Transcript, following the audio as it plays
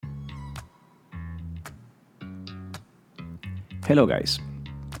Hello guys,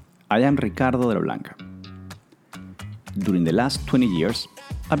 I am Ricardo de la Blanca. During the last 20 years,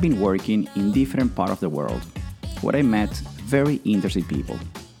 I've been working in different parts of the world where I met very interesting people.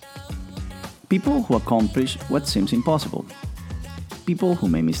 People who accomplish what seems impossible. People who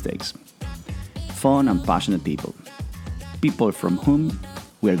make mistakes. Fun and passionate people. People from whom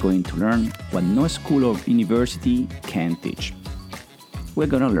we are going to learn what no school or university can teach. We're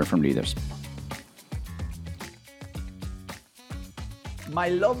going to learn from leaders. My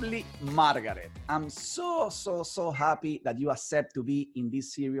lovely Margaret, I'm so happy that you accept to be in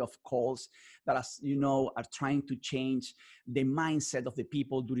this series of calls that, as you know, are trying to change the mindset of the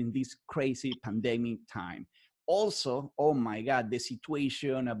people during this crazy pandemic time. Also, oh my God, the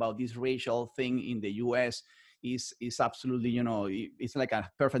situation about this racial thing in the US is absolutely, it's like a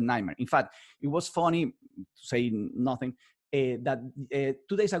perfect nightmare. In fact, it was funny, to say nothing, that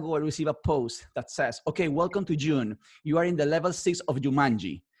 2 days ago I received a post that says, okay, welcome to June. You are in the level 6 of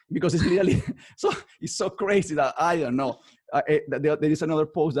Jumanji. Because it's really, it's so crazy that I don't know. There is another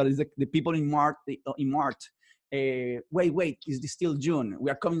post that is the people in March, wait, is this still June? We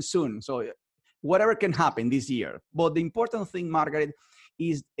are coming soon. So whatever can happen this year. But the important thing, Margaret,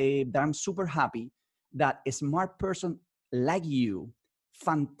 is that I'm super happy that a smart person like you,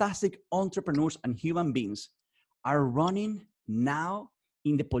 fantastic entrepreneurs and human beings, are running now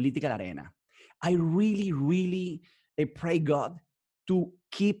in the political arena. I really pray God to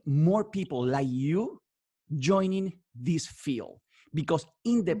keep more people like you joining this field. Because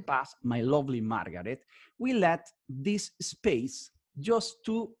in the past, my lovely Margaret, we let this space just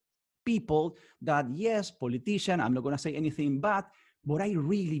to people that, yes, politician, I'm not going to say anything bad, but I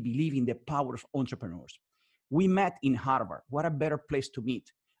really believe in the power of entrepreneurs. We met in Harvard. What a better place to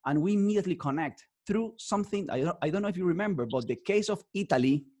meet. And we immediately connect through something, I don't know if you remember, but the case of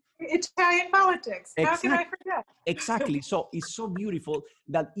Italy. Italian politics. How can I forget? Exactly. So it's so beautiful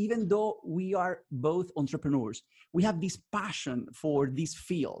that even though we are both entrepreneurs, we have this passion for this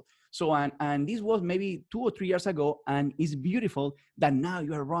field. So, and this was maybe 2 or 3 years ago, and it's beautiful that now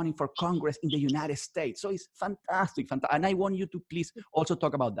you are running for Congress in the United States. So it's fantastic. And I want you to please also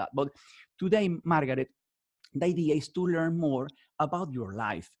talk about that. But today, Margaret, the idea is to learn more about your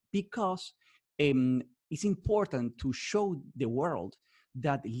life, because it's important to show the world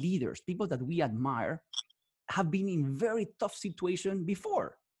that leaders, people that we admire, have been in very tough situations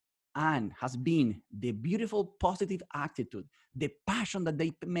before, and has been the beautiful positive attitude, the passion that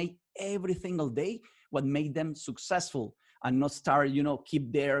they make every single day, what made them successful, and not start,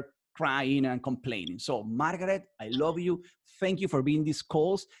 keep there crying and complaining. So Margaret, I love you. Thank you for being these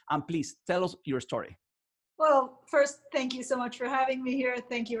calls, and please tell us your story. Well, first, thank you so much for having me here.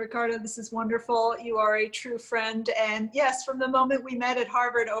 Thank you, Ricardo. This is wonderful. You are a true friend. And yes, from the moment we met at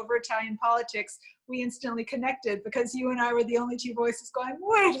Harvard over Italian politics, we instantly connected, because you and I were the only two voices going,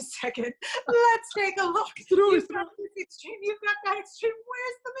 wait a second, let's take a look. You've got this extreme, you've got that extreme,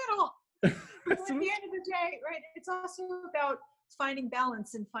 where's the middle? At the end of the day, right, it's also about finding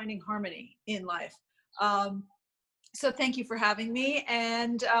balance and finding harmony in life. So thank you for having me.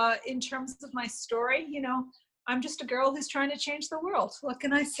 And in terms of my story, I'm just a girl who's trying to change the world. What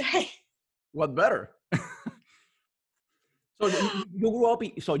can I say? What better? So you grew up,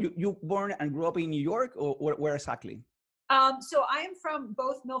 you born and grew up in New York, or where exactly? So I am from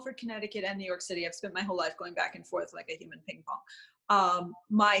both Milford, Connecticut and New York City. I've spent my whole life going back and forth like a human ping pong.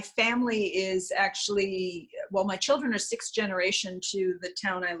 My family is actually, well, my children are 6th generation to the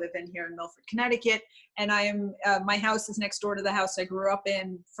town I live in here in Milford, Connecticut. And I am, my house is next door to the house I grew up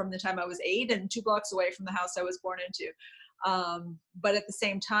in from the time I was 8, and 2 blocks away from the house I was born into. But at the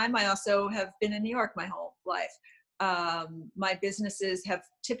same time, I also have been in New York my whole life. My businesses have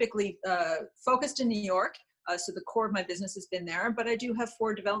typically focused in New York. So the core of my business has been there, but I do have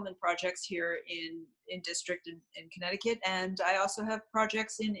 4 development projects here in district in Connecticut. And I also have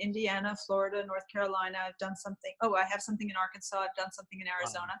projects in Indiana, Florida, North Carolina. I've done something. Oh, I have something in Arkansas. I've done something in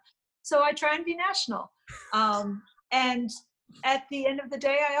Arizona. Wow. So I try and be national. And at the end of the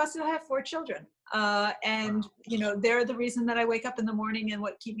day, I also have 4 children. And, they're the reason that I wake up in the morning and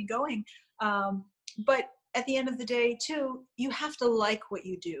what keep me going. But at the end of the day, too, you have to like what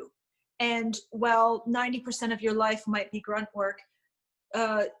you do. And while 90% of your life might be grunt work,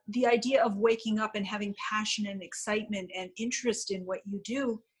 the idea of waking up and having passion and excitement and interest in what you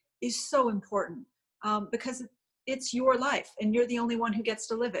do is so important, because it's your life and you're the only one who gets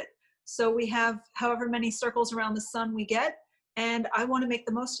to live it. So we have however many circles around the sun we get, and I want to make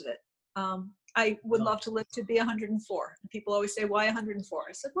the most of it. I would love to live to be 104. People always say, why 104?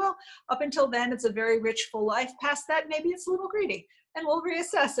 I said, well, up until then, it's a very rich, full life. Past that, maybe it's a little greedy, and we'll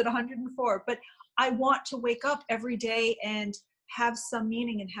reassess at 104. But I want to wake up every day and have some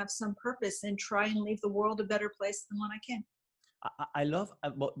meaning and have some purpose and try and leave the world a better place than when I came. I love,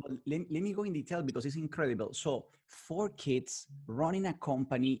 but let me go in detail because it's incredible. So 4 kids running a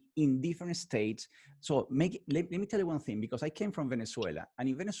company in different states. So let me tell you one thing, because I came from Venezuela, and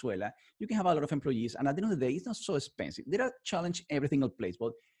in Venezuela, you can have a lot of employees, and at the end of the day, it's not so expensive. There are challenges every single place,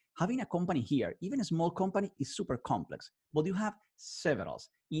 but having a company here, even a small company, is super complex. But you have several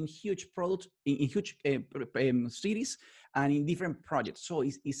in huge products, in huge cities, and in different projects. So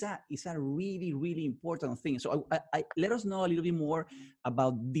it's a really, really important thing. So I let us know a little bit more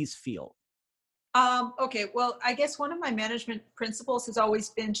about this field. Okay, well, I guess one of my management principles has always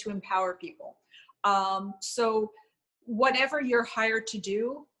been to empower people. So whatever you're hired to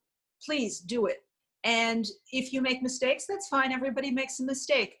do, please do it. And if you make mistakes, that's fine. Everybody makes a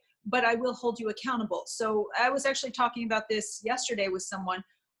mistake, but I will hold you accountable. So I was actually talking about this yesterday with someone.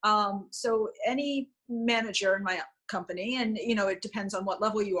 So any manager in my company, and it depends on what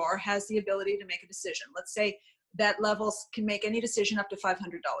level you are, has the ability to make a decision. Let's say that levels can make any decision up to $500.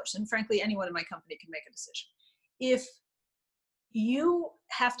 And frankly, anyone in my company can make a decision. If you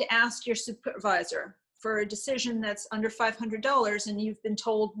have to ask your supervisor for a decision that's under $500 and you've been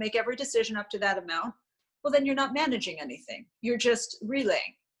told make every decision up to that amount, well, then you're not managing anything. You're just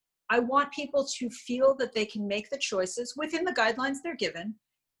relaying. I want people to feel that they can make the choices within the guidelines they're given,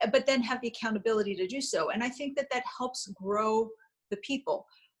 but then have the accountability to do so. And I think that helps grow the people.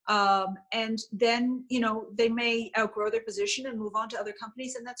 And then, they may outgrow their position and move on to other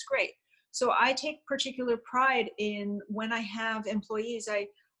companies, and that's great. So I take particular pride in when I have employees, I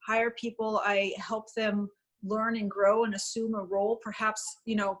hire people, I help them learn and grow and assume a role, perhaps,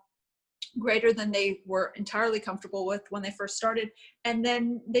 greater than they were entirely comfortable with when they first started, and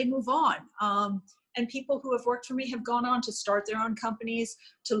then they move on. And people who have worked for me have gone on to start their own companies,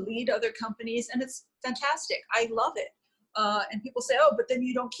 to lead other companies, and it's fantastic. I love it. And people say, oh, but then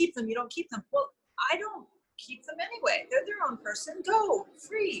you don't keep them. Well, I don't keep them anyway. They're their own person. Go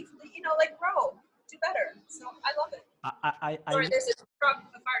free, grow, do better. So I love it. Sorry, there's a fire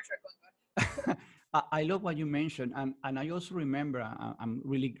truck going by. I love what you mentioned. And I also remember, I'm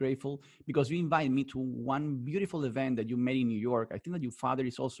really grateful because you invited me to one beautiful event that you made in New York. I think that your father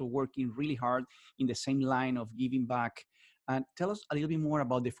is also working really hard in the same line of giving back. And tell us a little bit more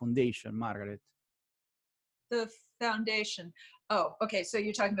about the foundation, Margaret. The foundation. Oh, okay. So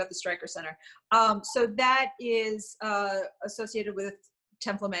you're talking about the Stryker Center. So that is associated with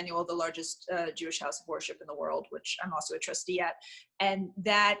Temple Emanuel, the largest Jewish house of worship in the world, which I'm also a trustee at. And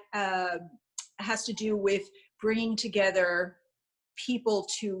that has to do with bringing together people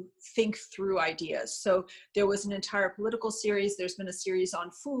to think through ideas. So there was an entire political series. There's been a series on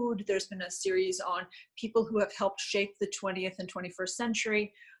food. There's been a series on people who have helped shape the 20th and 21st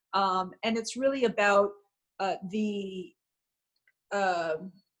century. And it's really about the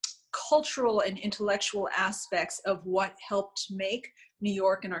cultural and intellectual aspects of what helped make New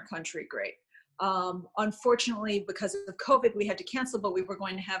York and our country great. Unfortunately, because of COVID, we had to cancel, but we were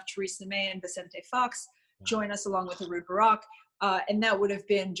going to have Theresa May and Vicente Fox join us along with Ehud Barak. And that would have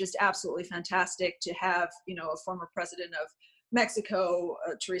been just absolutely fantastic to have, a former president of Mexico,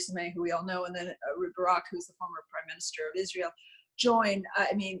 Theresa May, who we all know, and then Ehud Barak, who's the former prime minister of Israel, join.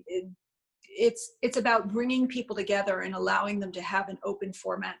 It's about bringing people together and allowing them to have an open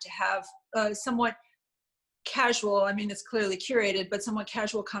format, to have somewhat casual, it's clearly curated, but somewhat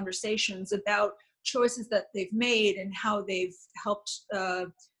casual conversations about choices that they've made and how they've helped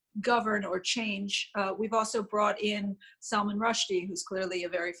govern or change. We've also brought in Salman Rushdie, who's clearly a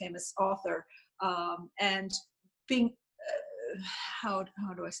very famous author, and being, how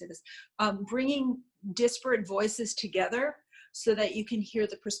do I say this? Bringing disparate voices together so that you can hear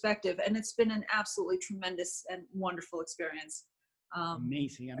the perspective. And it's been an absolutely tremendous and wonderful experience.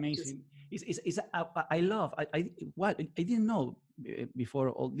 Amazing. I love, I didn't know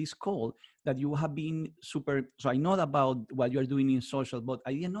before all this call that you have been super, so I know about what you're doing in social, but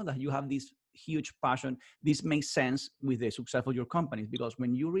I didn't know that you have this huge passion. This makes sense with the success of your companies, because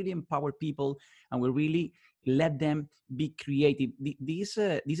when you really empower people and we really let them be creative, this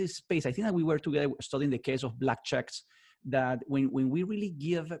is space. I think that we were together studying the case of black checks, that when we really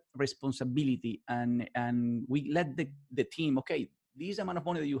give responsibility and we let the team, okay, this amount of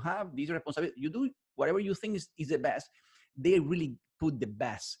money that you have, this responsibility, you do whatever you think is the best, they really put the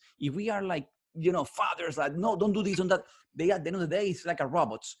best. If we are like, fathers that, no, don't do this and that, they at the end of the day, it's like a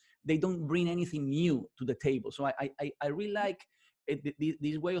robots. They don't bring anything new to the table. So I really like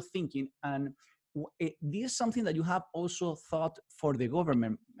this way of thinking. And this is something that you have also thought for the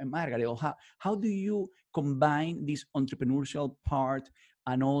government, Margaret. How do you combine this entrepreneurial part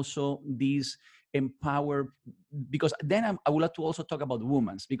and also this empower, because then I would like to also talk about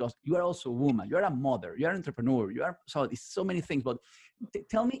women, because you are also a woman, you are a mother, you are an entrepreneur, you are, so it's so many things. But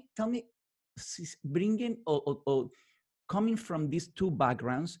tell me, bringing or coming from these two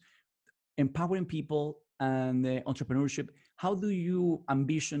backgrounds, empowering people and entrepreneurship, how do you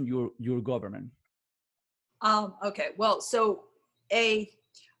ambition your government? Okay, well, so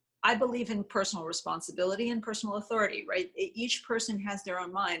I believe in personal responsibility and personal authority, right? Each person has their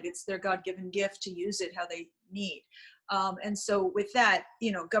own mind. It's their God-given gift to use it how they need. And so with that,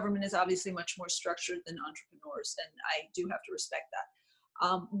 government is obviously much more structured than entrepreneurs, and I do have to respect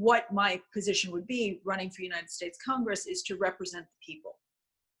that. What my position would be running for United States Congress is to represent the people.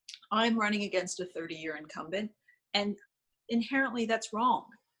 I'm running against a 30-year incumbent, and inherently that's wrong.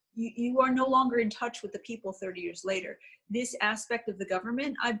 You are no longer in touch with the people 30 years later. This aspect of the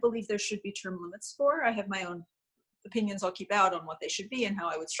government, I believe there should be term limits for. I have my own opinions I'll keep out on what they should be and how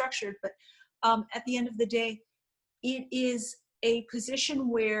I would structure it. But at the end of the day, it is a position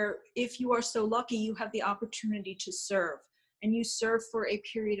where if you are so lucky, you have the opportunity to serve. And you serve for a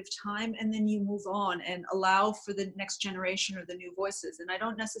period of time, and then you move on and allow for the next generation or the new voices. And I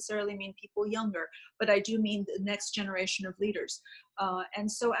don't necessarily mean people younger, but I do mean the next generation of leaders.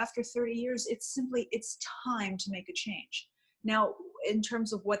 And so after 30 years, it's time to make a change. Now, in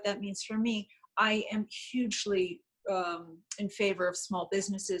terms of what that means for me, I am hugely in favor of small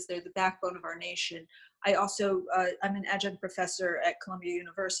businesses. They're the backbone of our nation. I also, I'm an adjunct professor at Columbia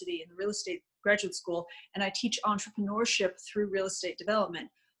University in the real estate graduate school, and I teach entrepreneurship through real estate development.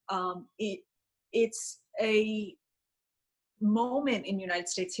 It's a moment in United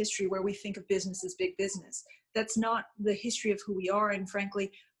States history where we think of business as big business. That's not the history of who we are, and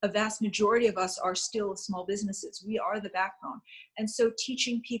frankly, a vast majority of us are still small businesses. We are the backbone. And so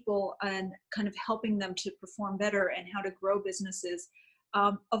teaching people and kind of helping them to perform better and how to grow businesses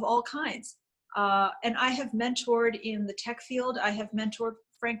of all kinds. And I have mentored in the tech field. I have mentored,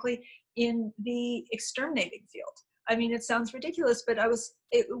 frankly, in the exterminating field. I mean, it sounds ridiculous, but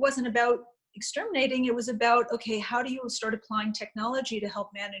it wasn't about exterminating. It was about, okay, how do you start applying technology to help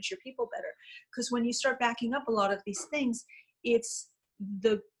manage your people better? Because when you start backing up a lot of these things, it's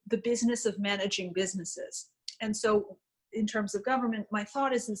the business of managing businesses. And so in terms of government, my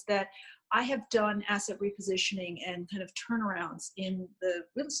thought is that I have done asset repositioning and kind of turnarounds in the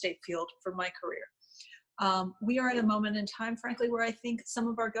real estate field for my career. We are at a moment in time, frankly, where I think some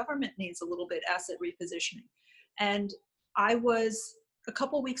of our government needs a little bit asset repositioning. And I was a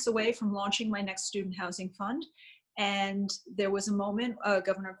couple weeks away from launching my next student housing fund. And there was a moment,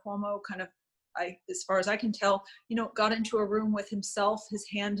 Governor Cuomo kind of, as far as I can tell, got into a room with himself, his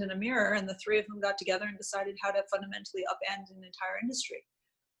hand in a mirror, and the three of them got together and decided how to fundamentally upend an entire industry.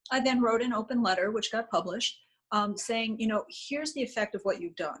 I then wrote an open letter, which got published, saying, here's the effect of what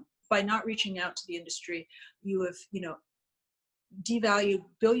you've done. By not reaching out to the industry, you have, devalued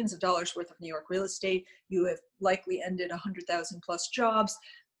billions of dollars worth of New York real estate. You have likely ended 100,000 plus jobs.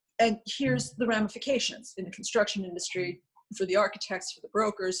 And here's the ramifications in the construction industry, for the architects, for the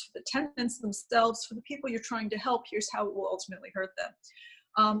brokers, for the tenants themselves, for the people you're trying to help. Here's how it will ultimately hurt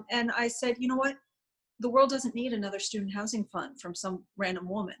them. And I said, you know what? The world doesn't need another student housing fund from some random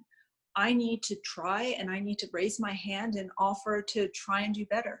woman. I need to try, and I need to raise my hand and offer to try and do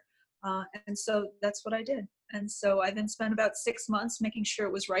better. And so that's what I did. And so I then spent about 6 months making sure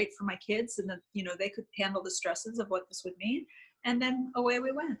it was right for my kids and that, they could handle the stresses of what this would mean. And then away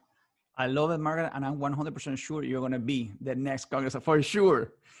we went. I love it, Margaret, and I'm 100% sure you're going to be the next Congress for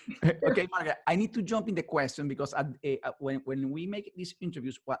sure. Okay, Margaret, I need to jump in the question because when we make these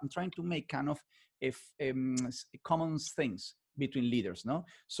interviews, I'm trying to make kind of common things between leaders, no?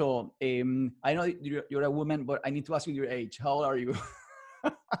 So I know you're a woman, but I need to ask you your age. How old are you?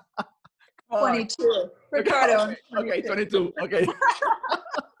 22. Ricardo. Okay, 22. Okay.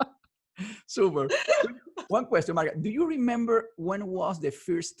 Super. One question, Margaret. Do you remember when was the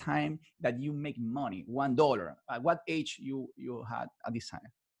first time that you make money, $1? At what age you had at this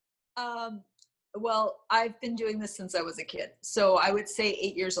time? Well, I've been doing this since I was a kid. So I would say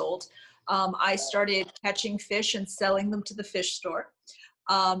 8 years old. I started catching fish and selling them to the fish store.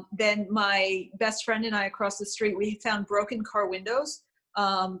 Then my best friend and I across the street, we found broken car windows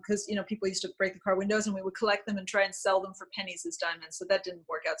because, people used to break the car windows, and we would collect them and try and sell them for pennies as diamonds. So that didn't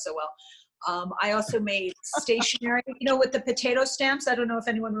work out so well. I also made stationery, with the potato stamps. I don't know if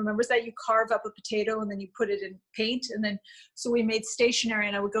anyone remembers that. You carve up a potato and then you put it in paint. And then, so we made stationery,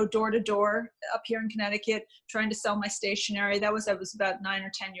 and I would go door to door up here in Connecticut trying to sell my stationery. I was about 9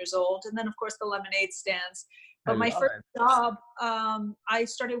 or 10 years old. And then of course the lemonade stands. But my first job, I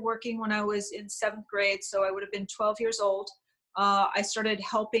started working when I was in 7th grade. So I would have been 12 years old. I started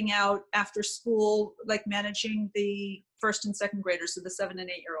helping out after school, like managing the first and second graders, so the 7 and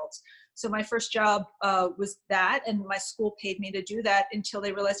 8-year-olds. So my first job was that, and my school paid me to do that until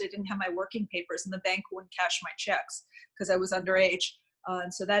they realized I didn't have my working papers and the bank wouldn't cash my checks because I was underage.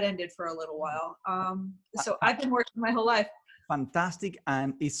 And so that ended for a little while. So I've been working my whole life. Fantastic.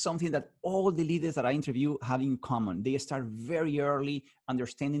 And it's something that all the leaders that I interview have in common. They start very early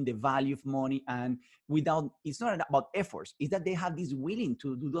understanding the value of money, and it's not about efforts, it's that they have this willing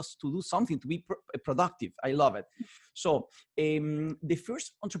to do something, to be productive. I love it. So the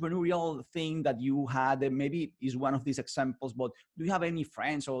first entrepreneurial thing that you had, maybe is one of these examples, but do you have any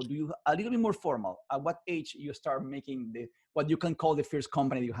friends, or do you, a little bit more formal, at what age you start making what you can call the first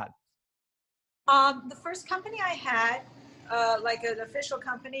company you had? The first company I had, like an official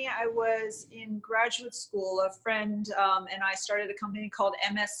company, I was in graduate school. A friend and I started a company called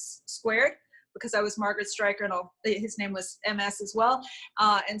MS Squared because I was Margaret Stryker and his name was MS as well.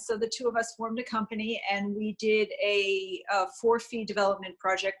 And so the two of us formed a company, and we did a for-fee development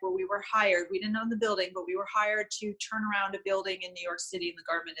project where we were hired. We didn't own the building, but we were hired to turn around a building in New York City in the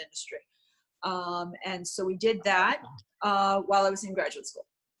garment industry. And so we did that while I was in graduate school.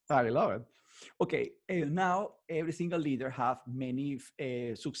 I love it. Okay, now every single leader have many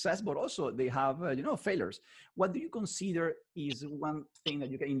success, but also they have failures. What do you consider is one thing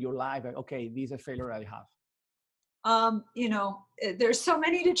that you can in your life? Okay, this is a failure I have. There's so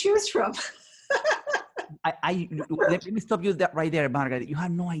many to choose from. Let me stop you right there, Margaret. You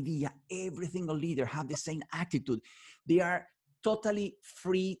have no idea. Every single leader have the same attitude. They are totally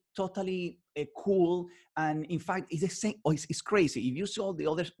free, totally cool, and in fact, it's the same. Oh, it's crazy. If you saw the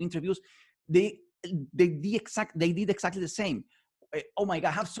other interviews, they did exactly the same. Oh my God,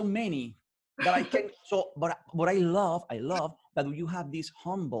 I have so many that I can. But I love that you have this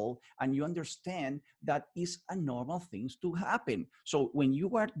humble and you understand that is a normal things to happen. So when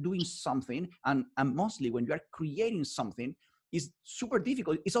you are doing something, and mostly when you are creating something, it's super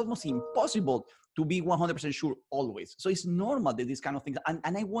difficult. It's almost impossible to be 100% sure always. So it's normal that these kind of things,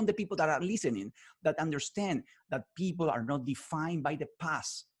 and I want the people that are listening that understand that people are not defined by the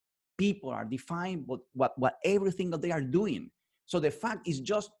past. People are defined what everything that they are doing. So the fact is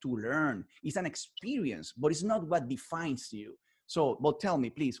just to learn. It's an experience, but it's not what defines you. So, but tell me,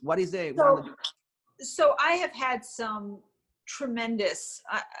 please, what is the one? So I have had some tremendous,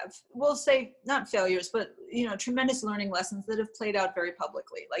 we'll say not failures, but tremendous learning lessons that have played out very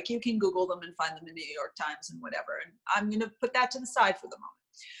publicly. Like you can Google them and find them in the New York Times and whatever. And I'm going to put that to the side for the moment.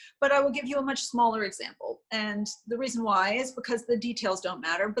 But I will give you a much smaller example. And the reason why is because the details don't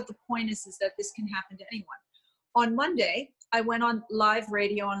matter. But the point is that this can happen to anyone. On Monday, I went on live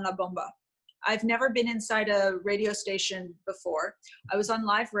radio on La Bomba. I've never been inside a radio station before. I was on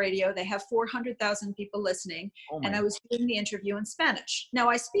live radio. They have 400,000 people listening. And I was doing the interview in Spanish. Now,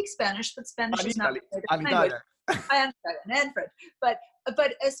 I speak Spanish, but Spanish is not my native language. I understand, but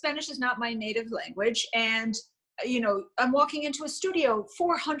Spanish is not my native language. And I'm walking into a studio,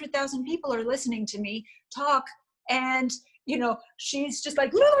 400,000 people are listening to me talk. And, she's just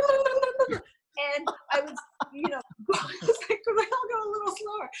like, and I was, I'll go a little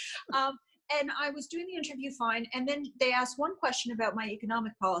slower. And I was doing the interview fine. And then they asked one question about my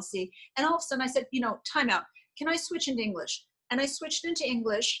economic policy. And all of a sudden I said, time out. Can I switch into English? And I switched into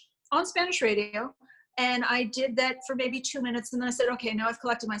English on Spanish radio. And I did that for maybe 2 minutes. And then I said, okay, now I've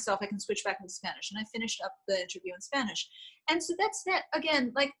collected myself. I can switch back into Spanish. And I finished up the interview in Spanish. And so that's that.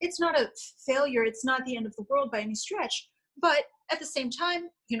 Again, like, it's not a failure. It's not the end of the world by any stretch. But at the same time,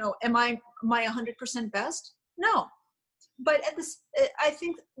 am I my 100% best? No. But I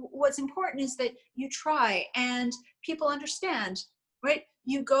think what's important is that you try and people understand, right?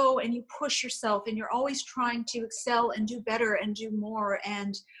 You go and you push yourself and you're always trying to excel and do better and do more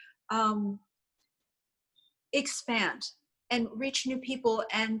and expand and reach new people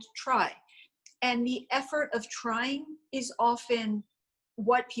and try. And the effort of trying is often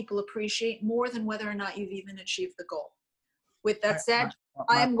what people appreciate more than whether or not you've even achieved the goal. With that said,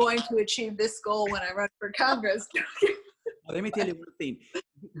 I am going to achieve this goal when I run for Congress. Let me tell you one thing.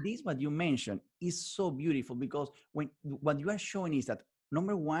 This, what you mentioned, is so beautiful because what you are showing is that,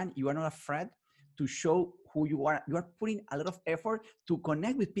 number one, you are not afraid to show who you are. You are putting a lot of effort to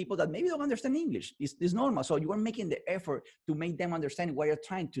connect with people that maybe don't understand English. It's normal. So you are making the effort to make them understand what you're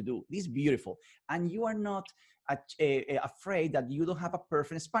trying to do. This is beautiful. And you are not afraid that you don't have a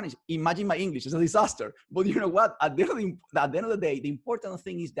perfect Spanish. Imagine my English is a disaster. But you know what? At the end of the day, the important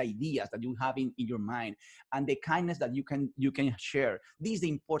thing is the ideas that you have in your mind and the kindness that you can share. These are the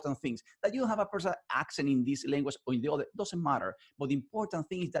important things. That you have a personal accent in this language or in the other, doesn't matter. But the important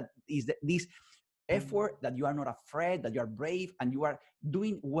thing is that this effort, that you are not afraid, that you are brave, and you are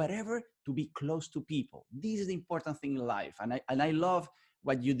doing whatever to be close to people. This is the important thing in life. And I love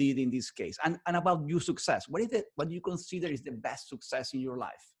what you did in this case. And about your success, what do you consider is the best success in your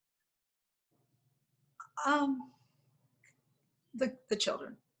life? The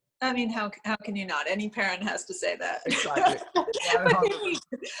children. I mean, how can you not? Any parent has to say that. Exactly.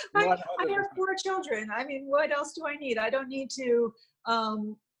 I have 4 children. I mean, what else do I need? I don't need to,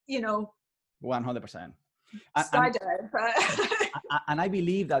 100%. Skydive. And I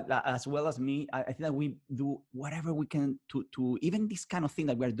believe that as well as me, I think that we do whatever we can to even this kind of thing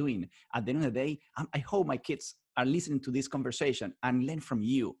that we're doing. At the end of the day, I hope my kids are listening to this conversation and learn from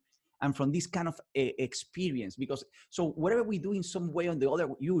you and from this kind of experience. Because so whatever we do in some way or the other,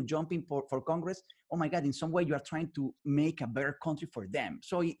 you jumping for Congress, oh my God, in some way you are trying to make a better country for them.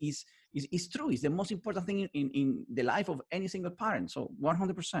 So it's true. It's the most important thing in the life of any single parent. So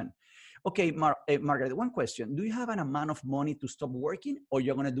 100%. Okay, Margaret, one question. Do you have an amount of money to stop working, or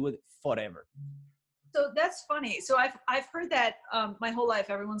you're going to do it forever? So that's funny. So I've heard that my whole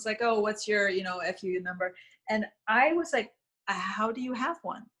life. Everyone's like, oh, what's your, FU number? And I was like, how do you have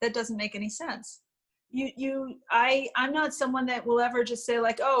one? That doesn't make any sense. I'm not someone that will ever just say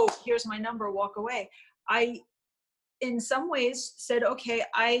like, oh, here's my number, walk away. I, in some ways, said, okay,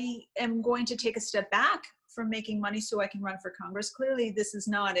 I am going to take a step back from making money so I can run for Congress. Clearly, this is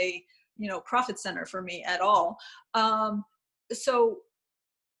not a profit center for me at all. So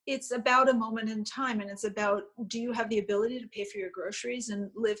it's about a moment in time, and it's about, do you have the ability to pay for your groceries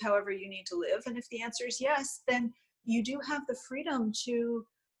and live however you need to live? And if the answer is yes, then you do have the freedom to,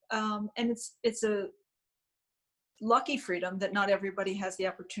 and it's a lucky freedom that not everybody has the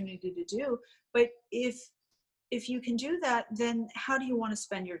opportunity to do. But if you can do that, then how do you want to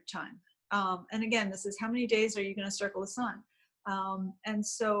spend your time? And again, this is how many days are you going to circle the sun? And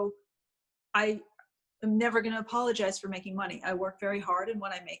so I am never going to apologize for making money. I work very hard, and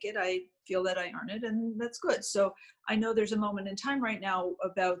when I make it, I feel that I earn it, and that's good. So I know there's a moment in time right now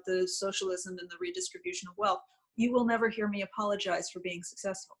about the socialism and the redistribution of wealth. You will never hear me apologize for being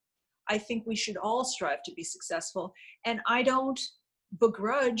successful. I think we should all strive to be successful. And I don't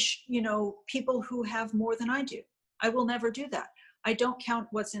begrudge, people who have more than I do. I will never do that. I don't count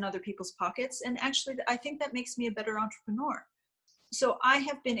what's in other people's pockets. And actually, I think that makes me a better entrepreneur. So I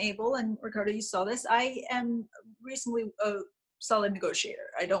have been able, and Ricardo, you saw this, I am reasonably a solid negotiator.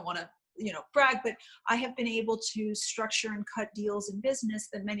 I don't want to, brag, but I have been able to structure and cut deals in business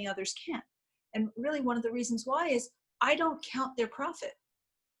that many others can't. And really one of the reasons why is I don't count their profit.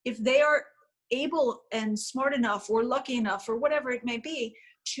 If they are able and smart enough or lucky enough or whatever it may be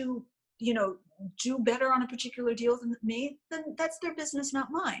to, do better on a particular deal than me, then that's their business, not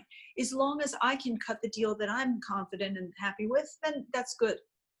mine. As long as I can cut the deal that I'm confident and happy with, then that's good.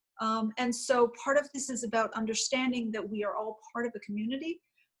 And so part of this is about understanding that we are all part of a community,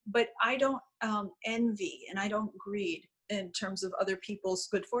 but I don't envy and I don't greed in terms of other people's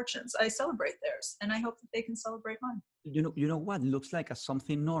good fortunes. I celebrate theirs, and I hope that they can celebrate mine. You know what looks like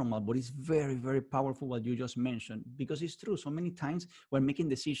something normal, but it's very, very powerful what you just mentioned, because it's true. So many times we're making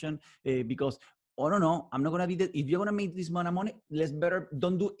decision because, oh no, I'm not gonna be if you're gonna make this amount of money, let's better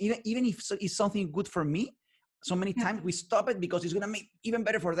don't do even if it's something good for me. So many times we stop it because it's gonna make even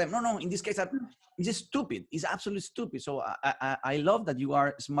better for them. No, in this case, it's just stupid. It's absolutely stupid. So I love that you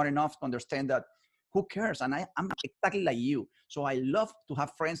are smart enough to understand that. Who cares? And I'm exactly like you. So I love to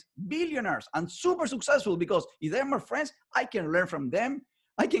have friends, billionaires and super successful, because if they're my friends, I can learn from them.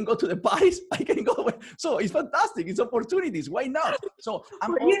 I can go to the parties. I can go. So it's fantastic. It's opportunities. Why not? So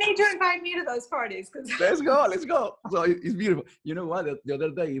you need to invite me to those parties. Let's go. So it's beautiful. You know what? The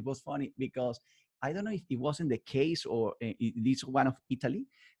other day it was funny because I don't know if it wasn't the case or this one of Italy.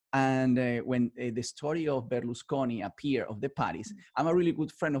 And when the story of Berlusconi appeared of the parties, I'm a really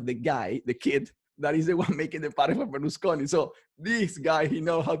good friend of the guy, the kid, that is the one making the party for Berlusconi. So this guy, he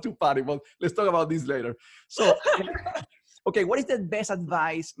knows how to party. But let's talk about this later. So, okay, what is the best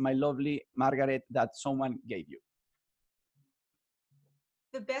advice, my lovely Margaret, that someone gave you?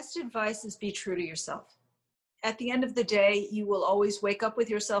 The best advice is be true to yourself. At the end of the day, you will always wake up with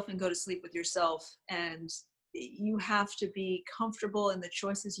yourself and go to sleep with yourself. And you have to be comfortable in the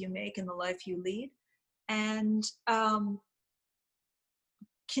choices you make and the life you lead. And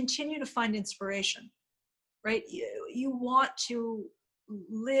continue to find inspiration, right? You want to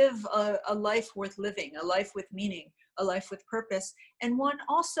live a life worth living, a life with meaning, a life with purpose, and one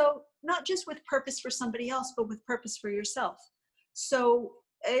also not just with purpose for somebody else, but with purpose for yourself. So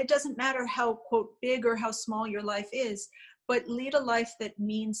it doesn't matter how, quote, big or how small your life is, but lead a life that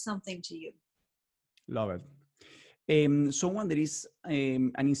means something to you. Love it. Someone that is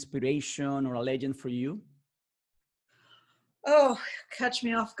an inspiration or a legend for you? Oh, catch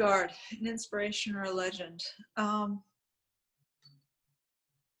me off guard. An inspiration or a legend.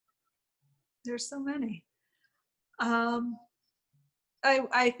 There's so many.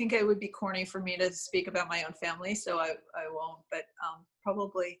 I think it would be corny for me to speak about my own family, so I won't. But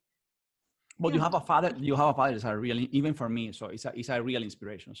probably. But you have a father. You have a father that's a real, even for me. So it's a real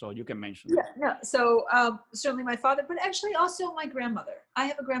inspiration. So you can mention. Yeah, no. So certainly my father, but actually also my grandmother. I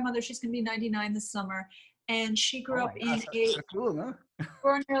have a grandmother. She's going to be 99 this summer, and she grew up in a cool, huh?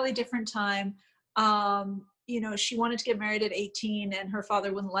 extraordinarily different time. She wanted to get married at 18 and her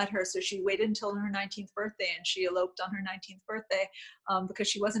father wouldn't let her. So she waited until her 19th birthday and she eloped on her 19th birthday because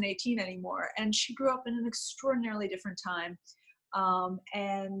she wasn't 18 anymore. And she grew up in an extraordinarily different time.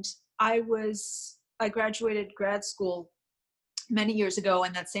 And I graduated grad school many years ago.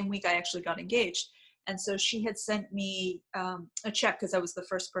 And that same week I actually got engaged. And so she had sent me a check because I was the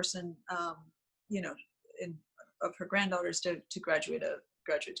first person, of her granddaughters to graduate a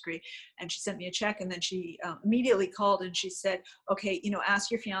graduate degree. And she sent me a check, and then she immediately called and she said, okay,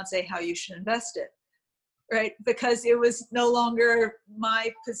 ask your fiance how you should invest it. Right. Because it was no longer my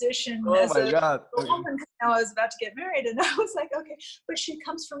position as a woman. Now I was about to get married and I was like, okay, but she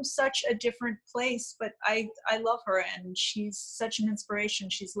comes from such a different place, but I love her and she's such an inspiration.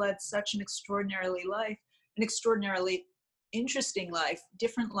 She's led such an extraordinarily interesting life,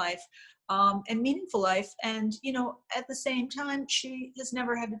 different life, and meaningful life. And, at the same time, she has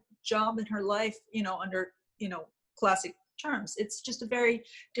never had a job in her life, under, classic terms. It's just a very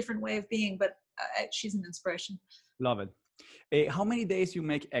different way of being, but she's an inspiration. Love it. How many days you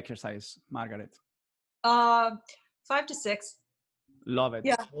make exercise, Margaret? 5 to 6. Love it.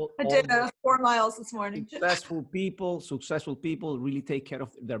 Yeah, I did 4 miles this morning. Successful people really take care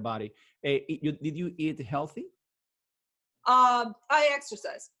of their body. Did you eat healthy? I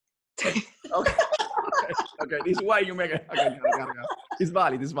exercise. Okay. Okay. This is why you make it. Okay. It's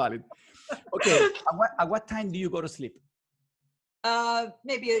valid. Okay. At what time do you go to sleep?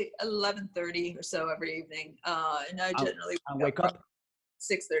 Maybe 11:30 or so every evening. And I generally wake up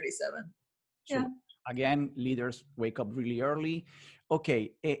 6:37. So yeah. Again, leaders wake up really early.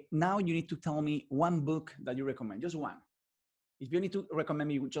 Okay. Now you need to tell me one book that you recommend. Just one. If you need to recommend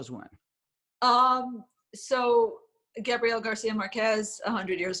me just one. So Gabriel Garcia Marquez,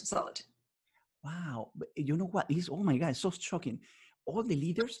 100 Years of Solitude. Wow. But you know what? Oh my God, it's so shocking. All the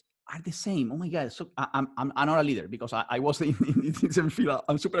leaders are the same. Oh my God. So I'm not a leader because I was in the same field.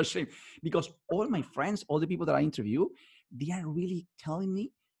 I'm super ashamed because all my friends, all the people that I interview, they are really telling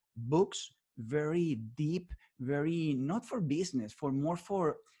me books, very deep, very not for business, more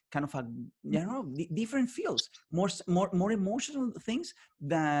for kind of different fields, more emotional things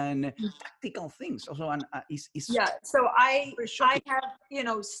than tactical things. Also, and yeah. So I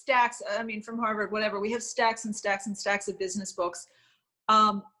have stacks. I mean, from Harvard, whatever. We have stacks and stacks and stacks of business books.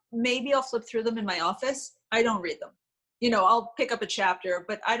 Maybe I'll flip through them in my office. I don't read them. I'll pick up a chapter,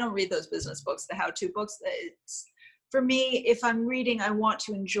 but I don't read those business books, the how-to books. For me, if I'm reading, I want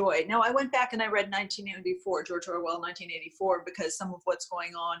to enjoy. Now, I went back and I read 1984, George Orwell, 1984, because some of what's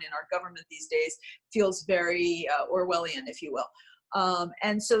going on in our government these days feels very Orwellian, if you will.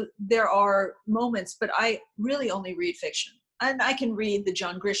 And so there are moments, but I really only read fiction. And I can read the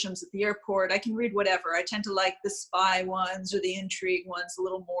John Grishams at the airport. I can read whatever. I tend to like the spy ones or the intrigue ones a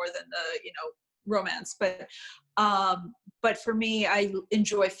little more than the, romance. But for me, I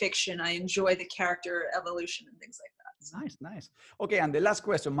enjoy fiction. I enjoy the character evolution and things like that. Nice. Okay, and the last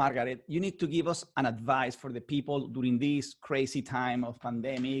question, Margaret, you need to give us an advice for the people during this crazy time of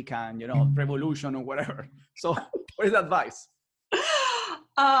pandemic and, revolution or whatever. So what is the advice?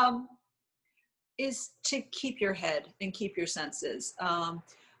 Is to keep your head and keep your senses.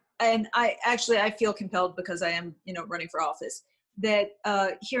 And I feel compelled because I am, running for office, that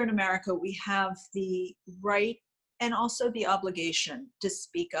here in America, we have the right and also the obligation to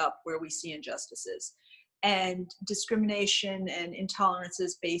speak up where we see injustices. And discrimination and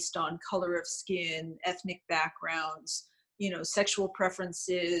intolerances based on color of skin, ethnic backgrounds, sexual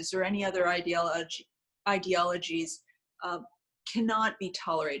preferences, or any other ideologies cannot be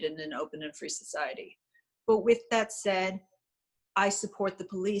tolerated in an open and free society. But with that said, I support the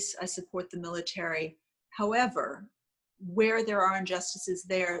police, I support the military. However, where there are injustices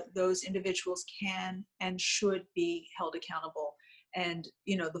there, those individuals can and should be held accountable. And,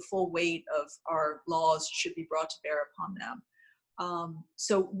 the full weight of our laws should be brought to bear upon them.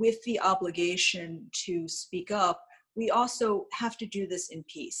 So with the obligation to speak up, we also have to do this in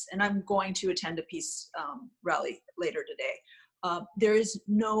peace. And I'm going to attend a peace rally later today. There is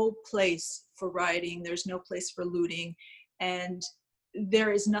no place for rioting. There's no place for looting. And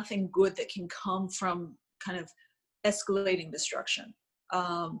there is nothing good that can come from kind of escalating destruction.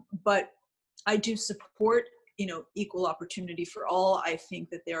 But I do support, equal opportunity for all. I think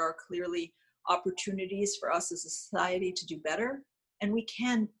that there are clearly opportunities for us as a society to do better, and we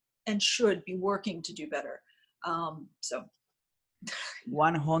can and should be working to do better. So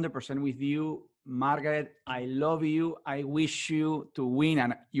 100% with you, Margaret. I love you. I wish you to win,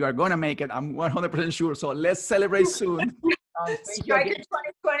 and you are going to make it. I'm 100% sure. So let's celebrate soon.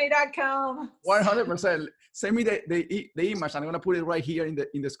 Striker2020.com. 100%. Send me the image. I'm going to put it right here in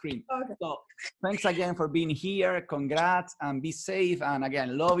the screen. Okay. So thanks again for being here. Congrats, and be safe. And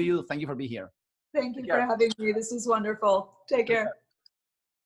again, love you. Thank you for being here. Thank you for having me. This was wonderful. Take care.